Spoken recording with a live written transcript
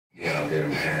Be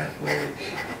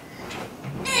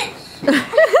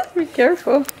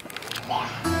careful.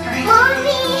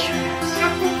 Mommy,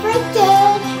 happy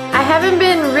birthday. I haven't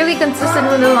been really consistent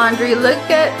with the laundry. Look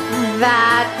at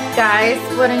that, guys.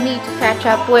 What I need to catch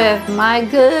up with. My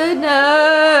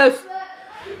goodness.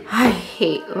 I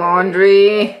hate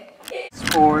laundry.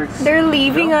 Sports. They're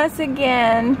leaving us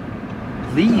again.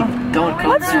 Leave. Don't come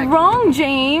What's back. wrong,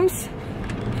 James?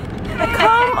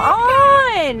 Come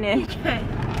on.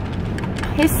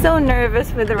 He's so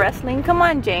nervous with the wrestling. Come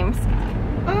on, James.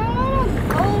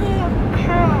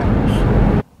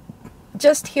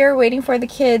 Just here waiting for the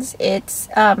kids. It's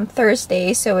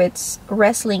Thursday, so it's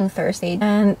wrestling Thursday,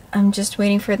 and I'm just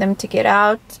waiting for them to get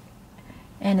out.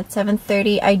 And it's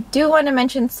 7:30. I do want to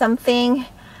mention something.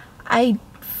 I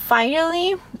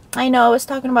know I was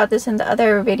talking about this in the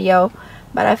other video,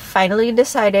 but I finally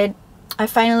decided, I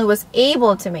finally was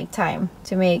able to make time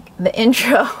to make the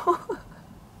intro.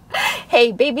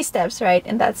 Hey, baby steps, right?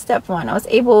 And that's step one. I was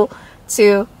able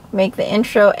to make the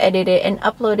intro, edit it, and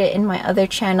upload it in my other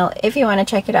channel. If you want to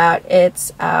check it out,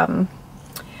 it's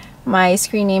my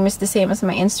screen name is the same as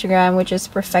my Instagram, which is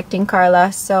Perfecting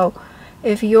Carla. So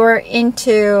if you're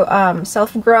into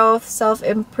self-growth,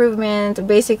 self-improvement,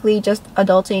 basically just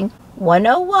adulting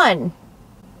 101,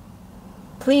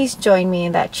 please join me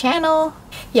in that channel.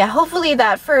 Yeah, hopefully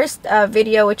that first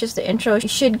video, which is the intro,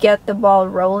 should get the ball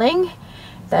rolling.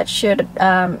 That should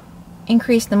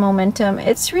increase the momentum.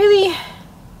 It's really,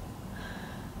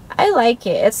 I like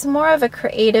it. It's more of a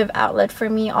creative outlet for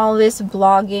me. All this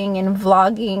blogging and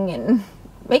vlogging and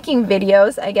making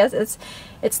videos, I guess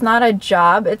it's not a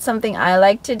job. It's something I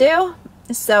like to do.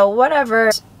 So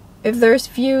whatever, if there's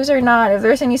views or not, if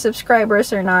there's any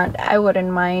subscribers or not, I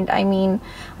wouldn't mind. I mean,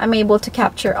 I'm able to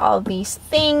capture all these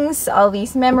things, all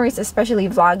these memories, especially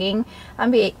vlogging.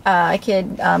 I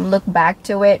could look back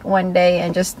to it one day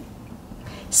and just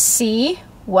see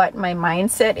what my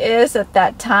mindset is at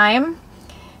that time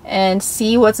and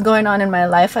see what's going on in my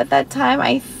life at that time.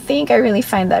 I think I really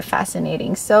find that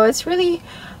fascinating. So it's really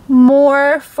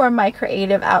more for my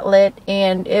creative outlet,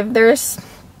 and if there's,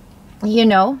 you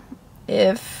know,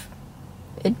 if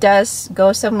it does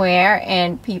go somewhere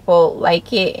and people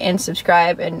like it and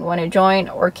subscribe and want to join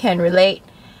or can relate,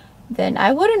 then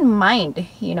I wouldn't mind,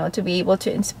 you know, to be able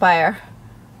to inspire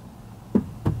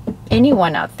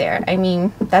anyone out there. I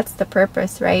mean, that's the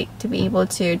purpose, right? To be able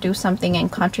to do something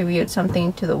and contribute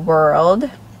something to the world.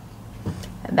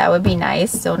 That would be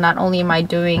nice. So not only am I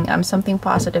doing something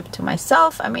positive to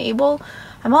myself,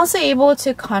 I'm also able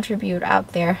to contribute out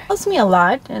there. It helps me a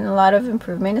lot and a lot of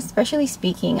improvement, especially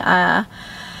speaking. I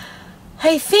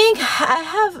think I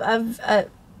have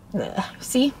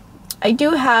I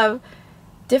do have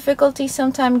difficulty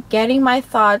sometimes getting my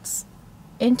thoughts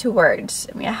into words.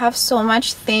 I mean, I have so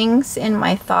much things in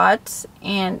my thoughts,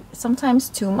 and sometimes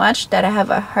too much, that I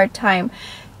have a hard time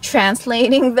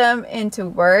translating them into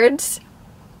words.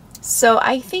 So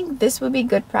I think this would be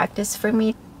good practice for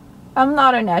me. I'm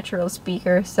not a natural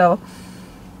speaker, so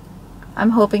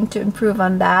I'm hoping to improve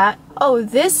on that. Oh,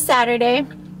 this Saturday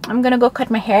I'm gonna go cut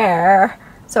my hair.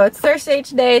 So it's Thursday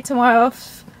today, tomorrow,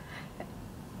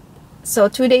 so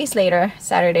 2 days later,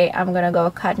 Saturday, I'm gonna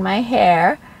go cut my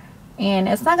hair. And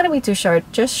it's not gonna be too short,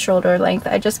 just shoulder length.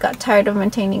 I just got tired of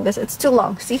maintaining this. It's too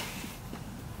long, see?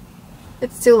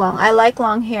 It's too long. I like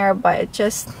long hair, but it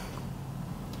just,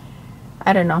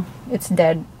 I don't know, it's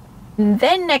dead. And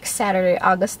then next Saturday,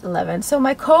 August 11th, so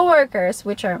my co-workers,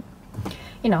 which are,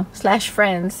 you know, slash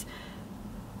friends,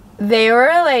 they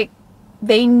were like,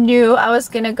 they knew I was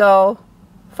gonna go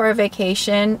for a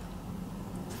vacation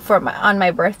on my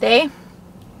birthday.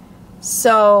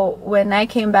 So when I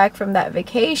came back from that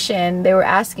vacation, they were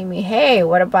asking me, hey,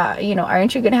 what about, you know,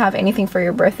 aren't you gonna have anything for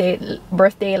your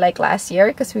birthday like last year?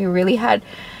 Because we really had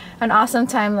an awesome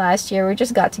time last year. We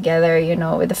just got together, you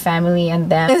know, with the family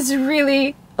and them. It's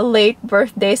really a late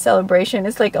birthday celebration.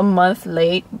 It's like a month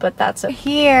late, but that's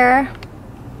here.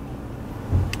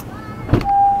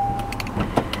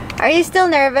 Are you still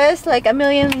nervous, like a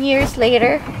million years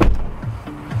later?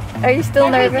 Are you still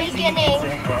nervous? Beginning,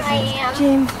 I am.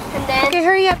 James. And then, Okay,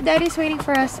 hurry up. Daddy's waiting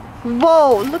for us.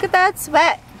 Whoa, look at that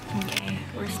sweat. Okay,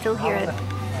 we're still here.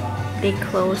 They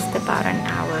closed about an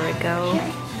hour ago,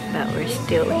 but we're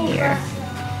still here.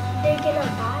 they're gonna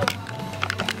buy.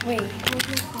 Wait.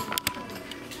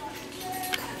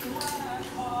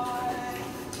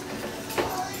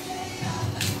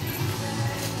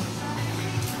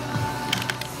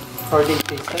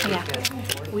 Yeah,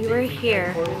 we were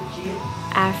here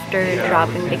after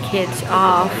dropping the kids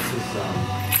off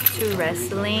to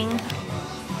wrestling,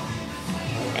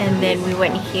 and then we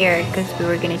went here because we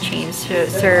were gonna change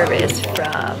service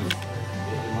from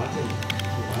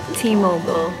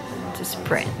T-Mobile to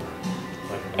Sprint.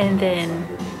 And then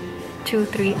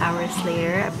 2-3 hours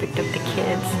later, I picked up the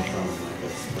kids.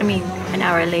 I mean, an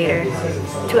hour later,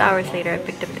 2 hours later, I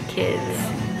picked up the kids.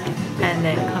 And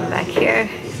then come back here.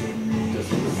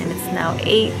 And it's now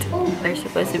 8. They're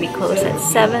supposed to be closed at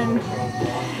 7.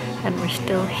 And we're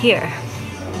still here.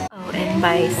 Oh, and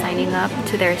by signing up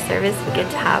to their service, we get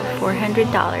to have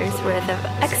 $400 worth of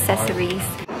accessories.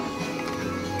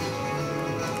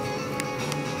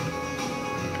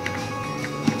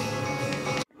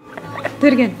 Do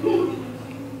it again.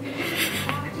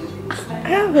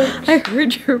 I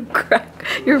heard your crack,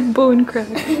 your bone crack.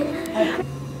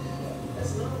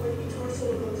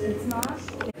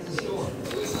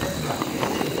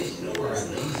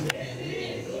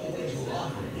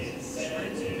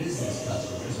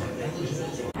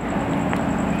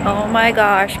 Oh my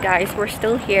gosh, guys, we're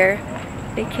still here.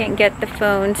 They can't get the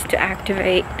phones to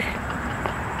activate.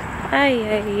 Ay,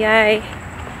 ay, ay.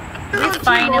 We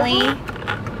finally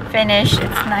finished.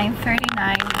 It's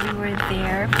 9:39. We were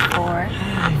there for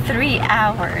 3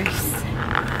 hours.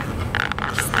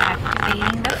 Just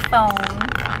activating the phone.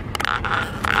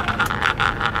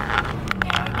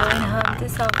 Now we're going home to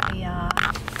Sophia.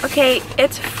 Okay,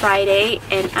 it's Friday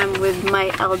and I'm with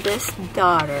my eldest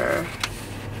daughter.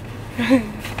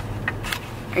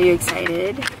 Are you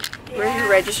excited? Yeah. Where are you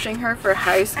registering her for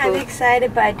high school? I'm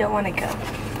excited, but I don't want to go.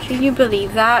 Can you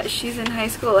believe that? She's in high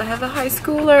school. I have a high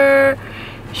schooler.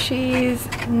 She's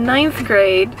 9th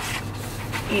grade.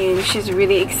 And she's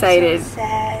really excited. So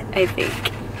sad. I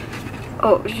think.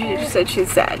 Oh, she just said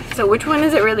she's sad. So which one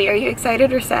is it really? Are you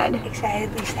excited or sad?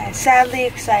 Excitedly sad. Sadly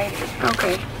excited.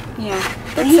 Okay. Yeah.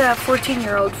 That's a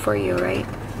 14-year-old for you, right?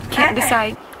 Can't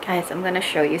decide. Guys, I'm gonna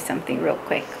show you something real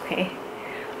quick, okay?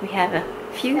 We have a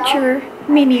future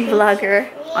mini vlogger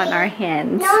on our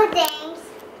hands. No thanks.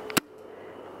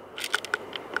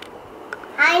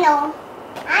 I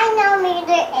know me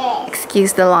there is.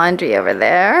 Excuse the laundry over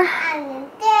there.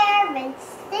 And there and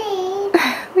see.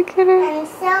 Look at her. And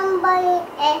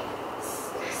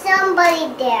somebody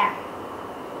there.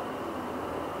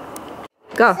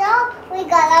 Go. So we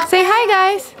got Say hi,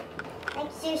 guys.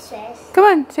 exercise. Come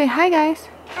on, say hi, guys.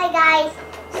 Hi guys.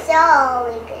 So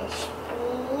we can speak.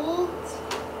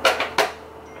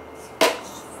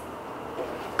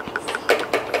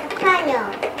 Piano.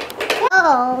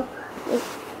 Oh.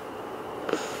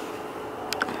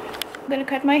 I'm gonna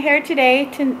cut my hair today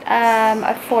to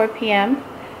at 4 p.m.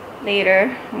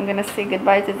 Later, I'm gonna say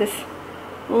goodbye to this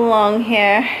long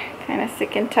hair. Kind of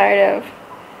sick and tired of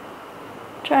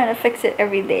trying to fix it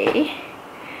every day.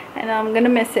 And I'm gonna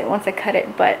miss it once I cut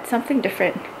it, but something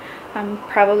different. I'm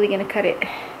probably gonna cut it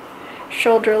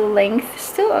shoulder length.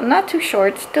 Still not too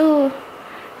short, still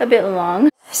a bit long.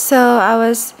 So I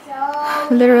was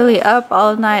literally up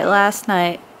all night last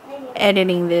night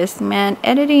editing this. Man,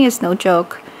 editing is no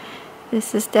joke.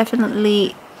 This is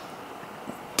definitely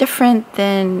different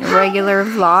than regular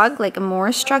vlog. Like a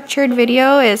more structured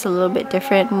video is a little bit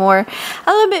different, a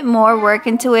little bit more work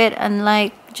into it,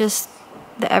 unlike just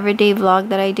the everyday vlog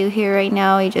that I do here right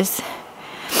now. You just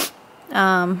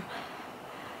cut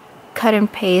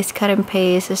and paste.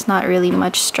 It's not really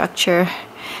much structure.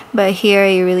 But here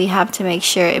you really have to make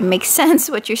sure it makes sense.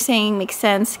 What you're saying makes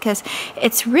sense, because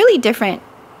it's really different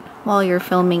while you're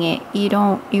filming it. You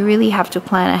really have to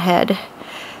plan ahead.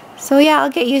 So yeah,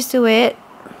 I'll get used to it.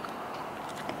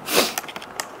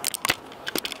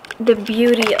 The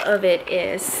beauty of it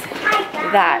is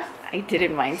that I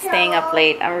didn't mind staying up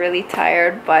late. I'm really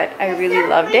tired, but I really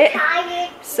loved it.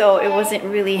 So it wasn't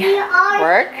really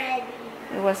work.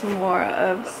 It was more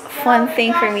of a fun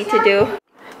thing for me to do.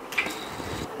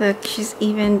 Look, she's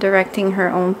even directing her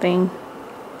own thing.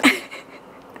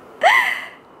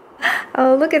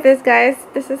 Oh, look at this, guys.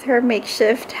 This is her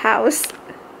makeshift house.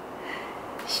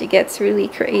 She gets really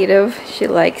creative. She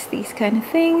likes these kind of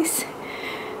things.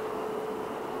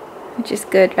 Which is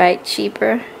good, right?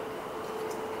 Cheaper.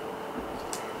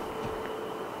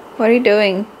 What are you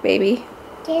doing, baby?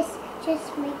 Just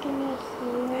making it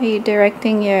here. Are you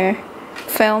directing your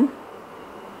film?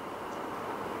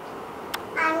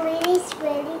 I'm really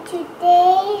sweaty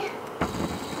today.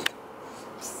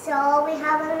 So we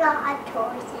have a lot of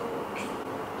toys in it.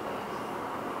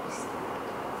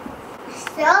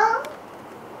 So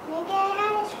we're gonna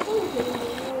have a stream.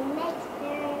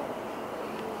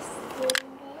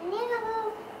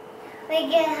 We're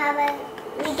gonna have a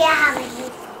new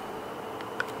phone.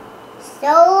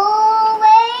 So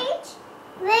wait,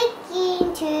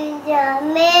 looking to the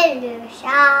middle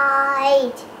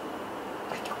side.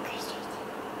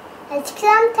 And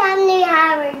sometimes we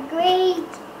have a great.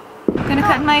 I'm gonna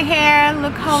cut my hair.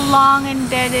 Look how long and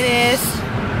dead it is.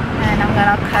 And I'm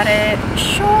gonna cut it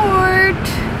short.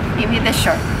 Maybe this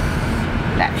short.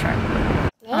 That short.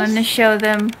 I want to show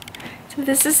them. So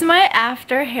this is my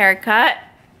after haircut.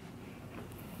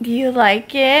 Do you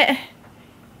like it?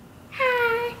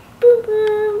 Hi, boom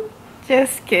boom.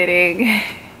 Just kidding.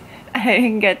 I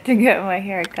didn't get to get my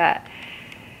haircut.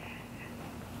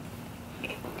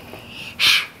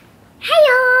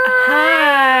 Hello.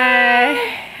 Hi.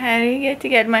 I didn't get to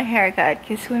get my haircut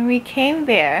because when we came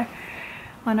there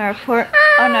on our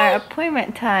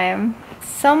appointment time,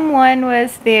 someone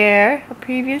was there. A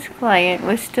previous client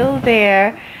was still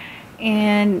there,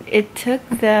 and it took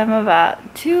them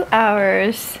about 2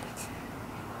 hours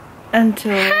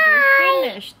until they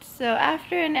finished. So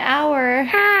after an hour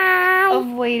of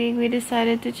waiting, we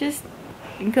decided to just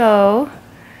go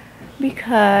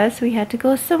because we had to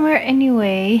go somewhere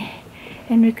anyway,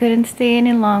 and we couldn't stay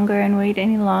any longer and wait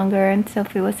any longer. And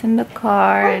Sophie was in the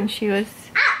car and she was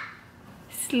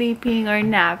sleeping or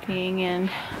napping, and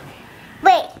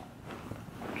Wait.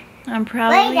 I'm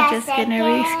probably Wait a just gonna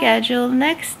second. reschedule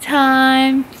next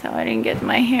time. So I didn't get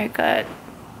my haircut.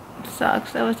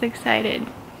 Sucks. I was excited.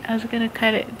 I was gonna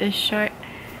cut it this short,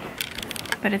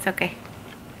 but it's okay.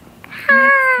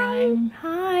 Next time.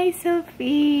 Hi,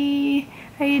 Sophie.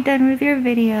 Are you done with your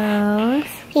videos?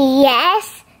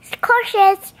 Yes, of course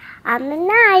it's on the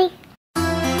night.